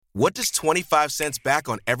What does 25 cents back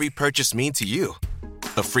on every purchase mean to you?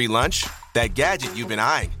 A free lunch? That gadget you've been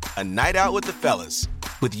eyeing? A night out with the fellas?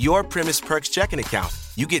 With your Premise Perks checking account,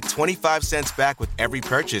 you get 25 cents back with every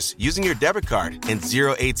purchase using your debit card and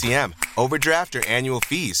zero ATM, overdraft, or annual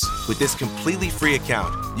fees. With this completely free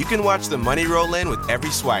account, you can watch the money roll in with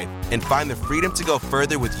every swipe and find the freedom to go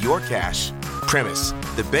further with your cash. Premise,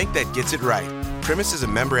 the bank that gets it right. Premise is a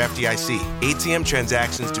member FDIC. ATM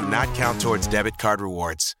transactions do not count towards debit card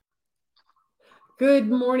rewards. Good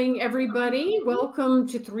morning, everybody. Welcome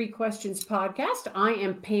to Three Questions Podcast. I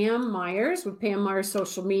am Pam Myers with Pam Myers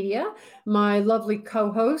Social Media. My lovely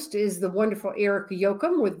co-host is the wonderful Erica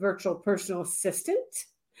Yoakum with Virtual Personal Assistant.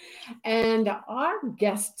 And our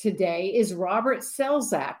guest today is Robert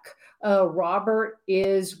Selzak. Robert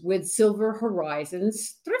is with Silver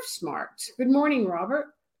Horizons Thrift Smart. Good morning, Robert.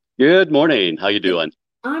 Good morning. How you doing?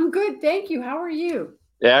 I'm good, thank you. How are you?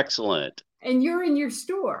 Excellent. And you're in your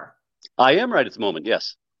store. I am right at the moment,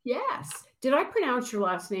 yes. Yes. Did I pronounce your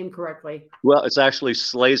last name correctly? Well, it's actually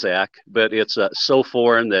Slazak, but it's so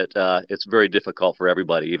foreign that it's very difficult for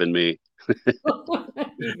everybody, even me.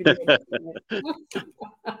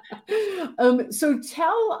 So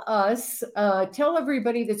tell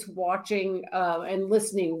everybody that's watching and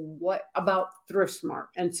listening what about Thrift Smart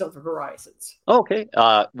and Silver Horizons. Okay.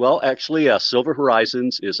 Well, actually, Silver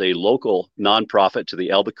Horizons is a local nonprofit to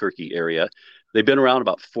the Albuquerque area. They've been around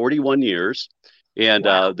about 41 years, and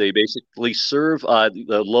wow. They basically serve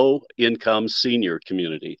the low-income senior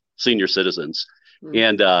community, senior citizens. Mm-hmm.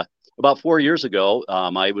 And about 4 years ago,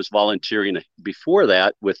 I was volunteering before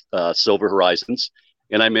that with Silver Horizons,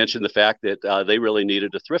 and I mentioned the fact that they really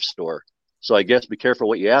needed a thrift store. So I guess be careful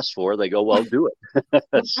what you ask for. They go, well, do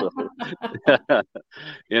it.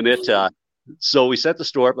 So we set the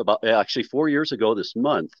store up about actually 4 years ago this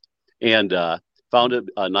month, and found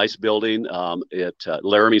a nice building at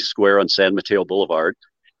Laramie Square on San Mateo Boulevard,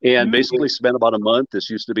 and basically spent about a month. This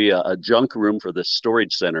used to be a junk room for the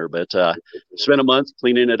storage center, but spent a month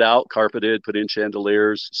cleaning it out, carpeted, put in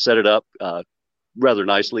chandeliers, set it up rather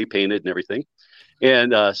nicely, painted and everything.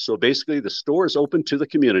 And so basically the store is open to the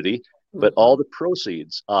community, but all the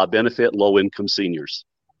proceeds benefit low-income seniors.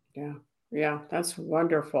 Yeah, that's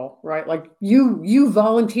wonderful, right? Like you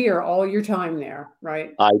volunteer all your time there,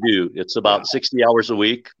 right? I do. It's about 60 hours a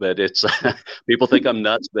week, but it's people think I'm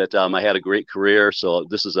nuts, but I had a great career. So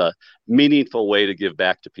this is a meaningful way to give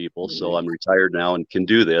back to people. So I'm retired now and can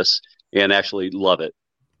do this and actually love it.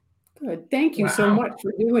 Good. Thank you so much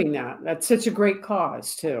for doing that. That's such a great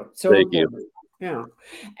cause too. So thank you. Yeah.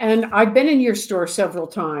 And I've been in your store several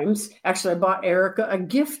times. Actually, I bought Erica a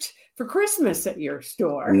gift for Christmas at your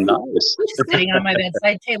store. Nice. Sitting on my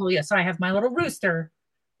bedside table. Yes, I have my little rooster.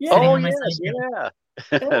 Oh, yes.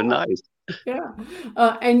 Yeah. Nice. Yeah.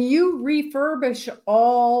 And you refurbish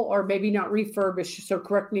all, or maybe not refurbish, so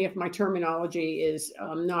correct me if my terminology is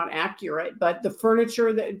not accurate, but the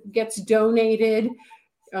furniture that gets donated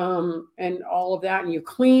and all of that, and you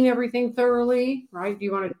clean everything thoroughly, right? Do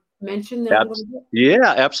you want to mention that a little bit?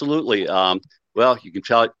 Yeah, absolutely. Well, you can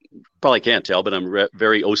tell, probably can't tell, but I'm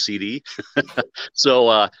very OCD.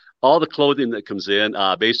 So all the clothing that comes in,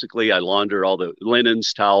 basically I launder all the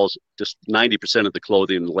linens, towels, just 90% of the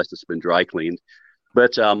clothing unless it's been dry cleaned.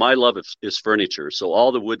 But my love is furniture. So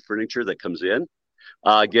all the wood furniture that comes in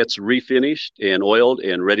gets refinished and oiled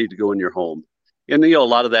and ready to go in your home. And, a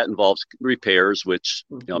lot of that involves repairs, which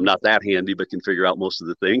I'm not that handy, but can figure out most of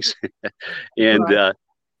the things. And right.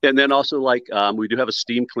 And then also we do have a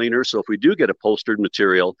steam cleaner. So if we do get upholstered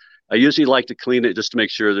material, I usually like to clean it just to make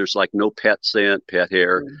sure there's no pet scent, pet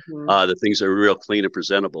hair, the things are real clean and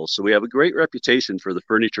presentable. So we have a great reputation for the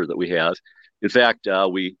furniture that we have. In fact,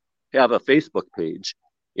 we have a Facebook page,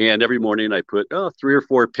 and every morning I put 3 or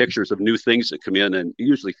 4 pictures of new things that come in and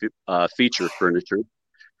usually feature furniture.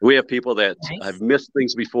 We have people that have missed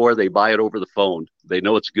things before. They buy it over the phone. They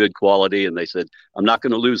know it's good quality, and they said, I'm not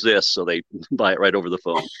going to lose this. So they buy it right over the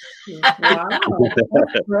phone. Wow,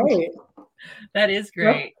 that's great. That is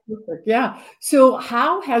great. Yeah. So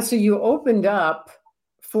so you opened up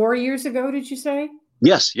 4 years ago, did you say?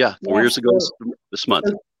 Yes. Yeah. 4 years ago this month.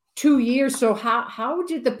 So 2 years. So how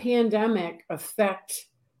did the pandemic affect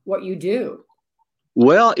what you do?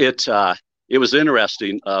 Well, it was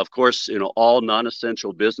interesting. Of course, all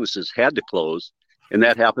non-essential businesses had to close, and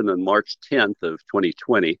that happened on March 10th of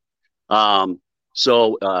 2020.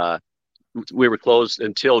 So we were closed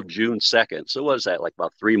until June 2nd. So what was that,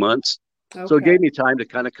 about 3 months? Okay. So it gave me time to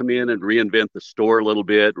kind of come in and reinvent the store a little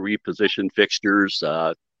bit, reposition fixtures,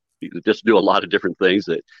 just do a lot of different things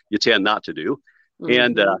that you tend not to do.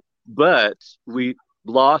 And but we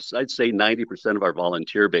lost, I'd say, 90% of our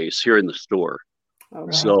volunteer base here in the store.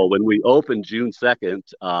 Okay. So when we opened June 2nd,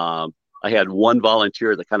 I had one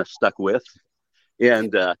volunteer that kind of stuck with,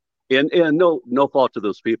 and no fault to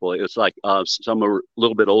those people. It's like some are a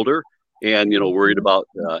little bit older and worried about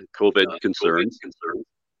COVID concerns,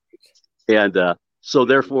 and so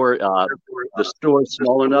therefore the store is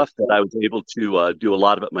small enough that I was able to do a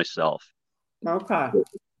lot of it myself. Okay.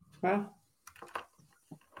 Well,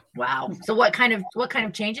 Wow. So what kind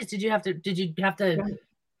of changes did you have to?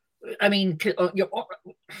 I mean,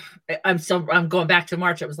 I'm going back to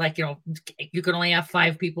March. It was like, you can only have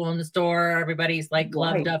 5 people in the store. Everybody's like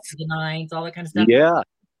gloved up to the nines, all that kind of stuff. Yeah.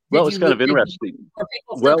 Well, it's kind of interesting. Are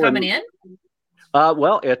people still coming in?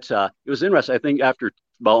 Well, it was interesting. I think after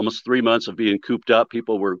about almost 3 months of being cooped up,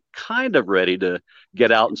 people were kind of ready to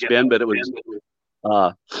get out and spend, but it was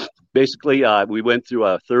basically we went through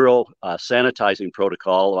a thorough sanitizing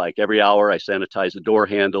protocol. Like every hour, I sanitized the door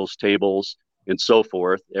handles, tables, and so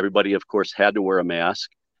forth. Everybody, of course, had to wear a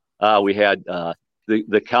mask. We had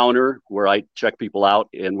the counter where I check people out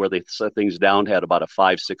and where they set things down had about a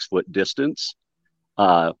 5-6 foot distance.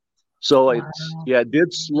 So it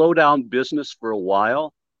did slow down business for a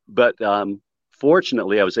while, but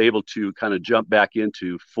fortunately I was able to kind of jump back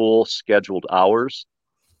into full scheduled hours.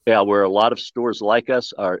 Yeah, where a lot of stores like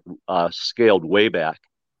us are scaled way back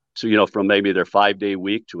to, from maybe their 5-day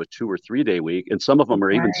week to a 2 or 3 day week. And some of them are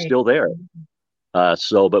even still there.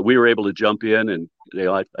 But we were able to jump in and,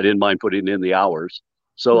 I didn't mind putting in the hours.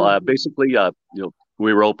 So basically,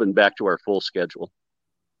 we were open back to our full schedule.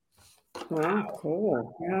 Wow,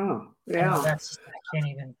 cool. Yeah. I can't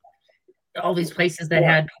even, all these places that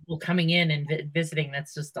had people coming in and visiting,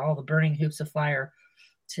 that's just all the burning hoops of fire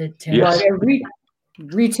to yes.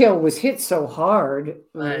 Retail was hit so hard,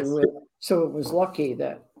 so it was lucky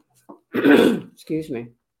that, excuse me.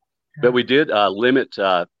 But we did limit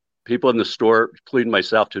people in the store, including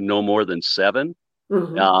myself, to no more than 7.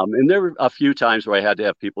 Mm-hmm. And there were a few times where I had to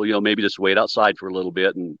have people, maybe just wait outside for a little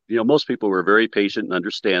bit. And, most people were very patient and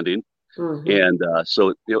understanding. Mm-hmm. And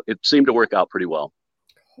so, it seemed to work out pretty well.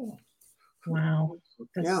 Wow.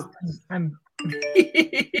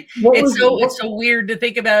 It's so weird to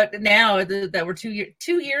think about now that we're 2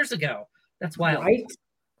 years ago. That's wild. Right?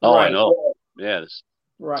 Oh, right. I know. Yes.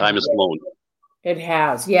 Right. Time has flown. It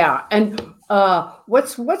has. Yeah. And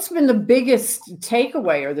what's been the biggest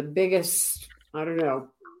takeaway or the biggest, I don't know,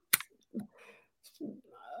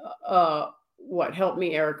 help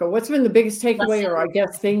me, Erica. What's been the biggest takeaway or I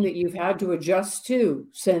guess thing that you've had to adjust to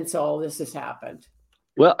since all this has happened?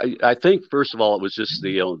 Well, I think first of all, it was just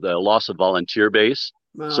the loss of volunteer base.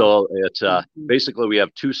 Wow. So it's basically we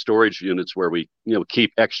have 2 storage units where we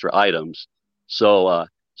keep extra items. So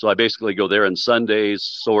I basically go there on Sundays,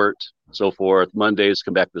 sort, so forth. Mondays,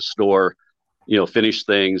 come back to the store, finish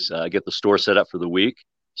things, get the store set up for the week.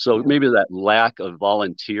 So maybe that lack of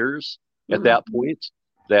volunteers at that point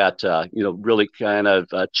that really kind of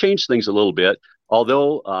changed things a little bit.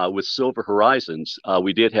 Although with Silver Horizons,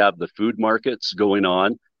 we did have the food markets going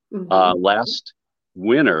on last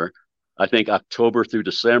winter. I think October through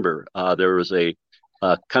December, there was a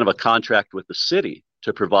kind of a contract with the city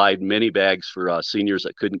to provide mini bags for seniors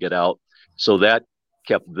that couldn't get out. So that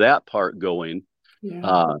kept that part going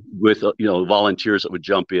with volunteers that would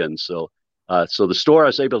jump in. So the store I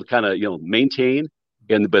was able to kind of maintain,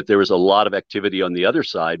 but there was a lot of activity on the other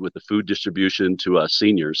side with the food distribution to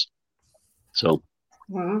seniors. So,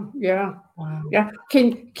 wow. Yeah.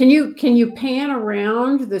 Can you pan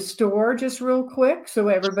around the store just real quick so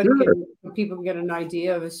everybody people can get an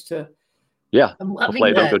idea as to? Yeah, I'm loving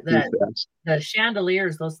the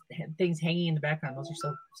chandeliers, those things hanging in the background. Those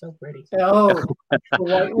are so pretty. Oh, the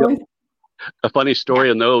white one. A funny story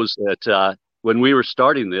in those that when we were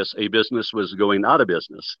starting this, a business was going out of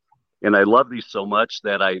business, and I love these so much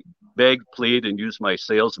that I begged, plead, and used my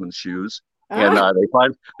salesman's shoes. And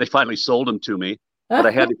they finally sold them to me, but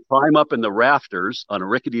I had to climb up in the rafters on a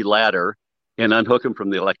rickety ladder and unhook them from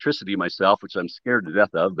the electricity myself, which I'm scared to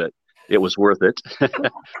death of, but it was worth it.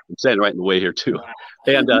 I'm standing right in the way here too.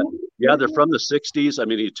 And they're from the 60s. I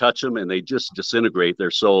mean, you touch them and they just disintegrate.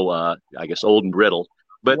 They're so, I guess, old and brittle,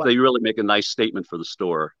 but they really make a nice statement for the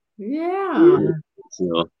store. Yeah.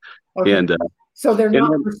 So, okay. So they're not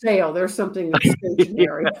for sale. They're something that's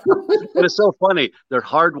stationary. And it's so funny. They're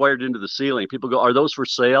hardwired into the ceiling. People go, "Are those for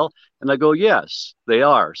sale?" And I go, "Yes, they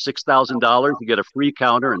are. $6,000 to get a free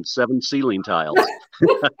counter and 7 ceiling tiles."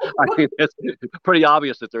 I mean, it's pretty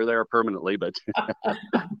obvious that they're there permanently, but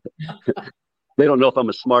they don't know if I'm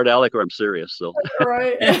a smart aleck or I'm serious. So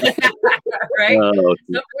right. Right. So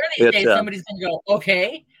these days, somebody's gonna go,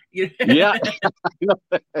 "Okay." Yeah.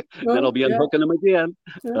 Then I'll be unhooking them again.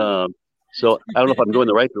 So I don't know if I'm going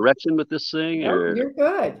the right direction with this thing. No, or you're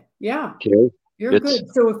good. Yeah. Okay. You're good.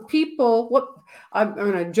 So if people, I'm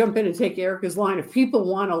going to jump in and take Erica's line. If people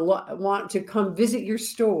want to come visit your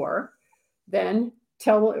store, then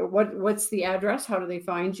tell what's the address? How do they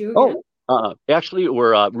find you again? Actually,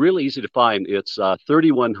 we're really easy to find. It's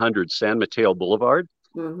 3100 San Mateo Boulevard.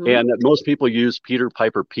 Mm-hmm. And most people use Peter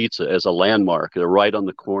Piper Pizza as a landmark. They're right on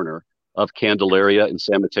the corner of Candelaria and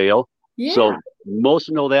San Mateo. Yeah. So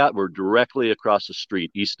most know that. We're directly across the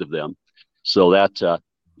street east of them. So that,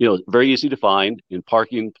 very easy to find. In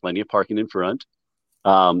parking, plenty of parking in front.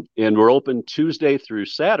 And we're open Tuesday through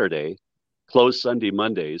Saturday, closed Sunday,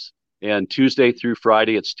 Mondays. And Tuesday through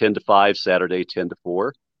Friday, it's 10 to 5, Saturday, 10 to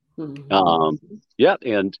 4. Mm-hmm.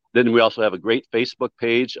 And then we also have a great Facebook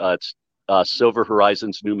page. It's Silver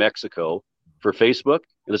Horizons New Mexico for Facebook.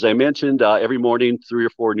 And as I mentioned, every morning 3 or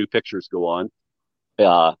 4 new pictures go on.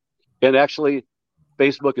 And actually,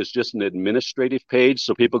 Facebook is just an administrative page.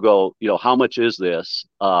 So people go, how much is this?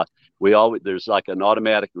 There's like an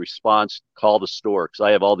automatic response, call the store, because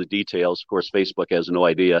I have all the details. Of course, Facebook has no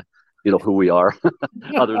idea, who we are,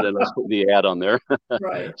 other than us putting the ad on there.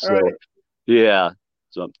 Right. So, right. Yeah.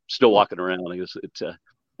 So I'm still walking around. I guess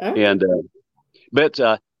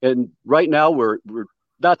and right now we're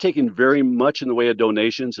not taking very much in the way of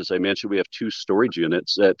donations. As I mentioned, we have 2 storage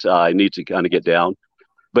units that I need to kind of get down,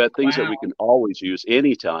 but things that we can always use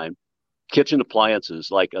anytime. Kitchen appliances,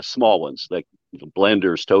 like small ones, like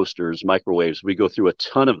blenders, toasters, microwaves. We go through a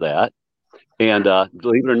ton of that. And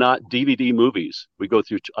believe it or not, DVD movies, we go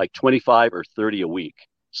through like 25 or 30 a week.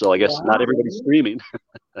 So I guess not everybody's streaming.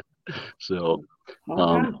 So,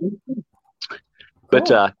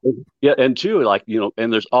 but and too,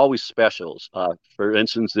 and there's always specials. For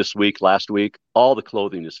instance, last week, all the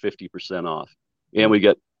clothing is 50% off, and we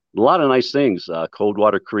get a lot of nice things.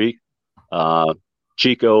 Coldwater Creek,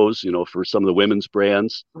 Chico's, for some of the women's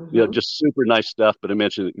brands, just super nice stuff. But I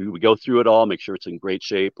mentioned we go through it all, make sure it's in great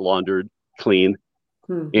shape, laundered, clean,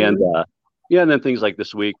 and then things like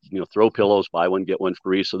this week, throw pillows, buy one, get one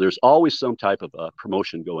free. So there's always some type of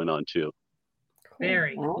promotion going on too.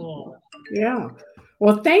 Very cool. Yeah.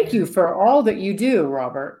 Well, thank you for all that you do,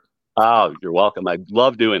 Robert. Oh, you're welcome. I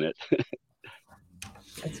love doing it.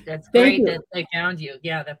 That's great that they found you.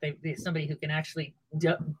 Yeah, that somebody who can actually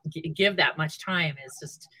give that much time is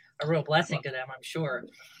just a real blessing to them, I'm sure.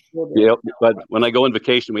 Yep, but when I go on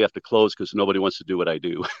vacation, we have to close because nobody wants to do what I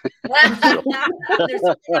do. There's not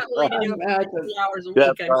willing to do it for 50 hours a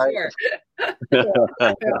week, I'm sure.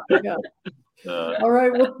 Yeah. All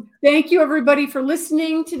right. Well, thank you, everybody, for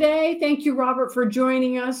listening today. Thank you, Robert, for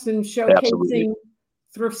joining us and showcasing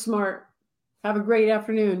Thrift Smart. Have a great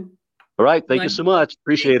afternoon. All right. Thank you so much.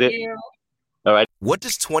 Appreciate it. All right. What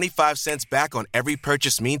does 25 cents back on every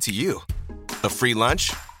purchase mean to you? A free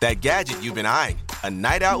lunch? That gadget you've been eyeing? A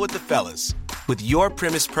night out with the fellas? With your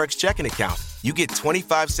Primis Perks checking account, you get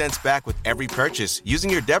 25 cents back with every purchase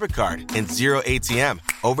using your debit card and 0 ATM,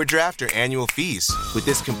 overdraft, or annual fees. With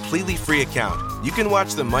this completely free account, you can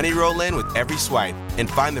watch the money roll in with every swipe and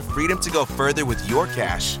find the freedom to go further with your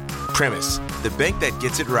cash. Primis, the bank that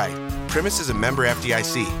gets it right. Primis is a member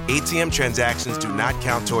FDIC. ATM transactions do not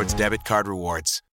count towards debit card rewards.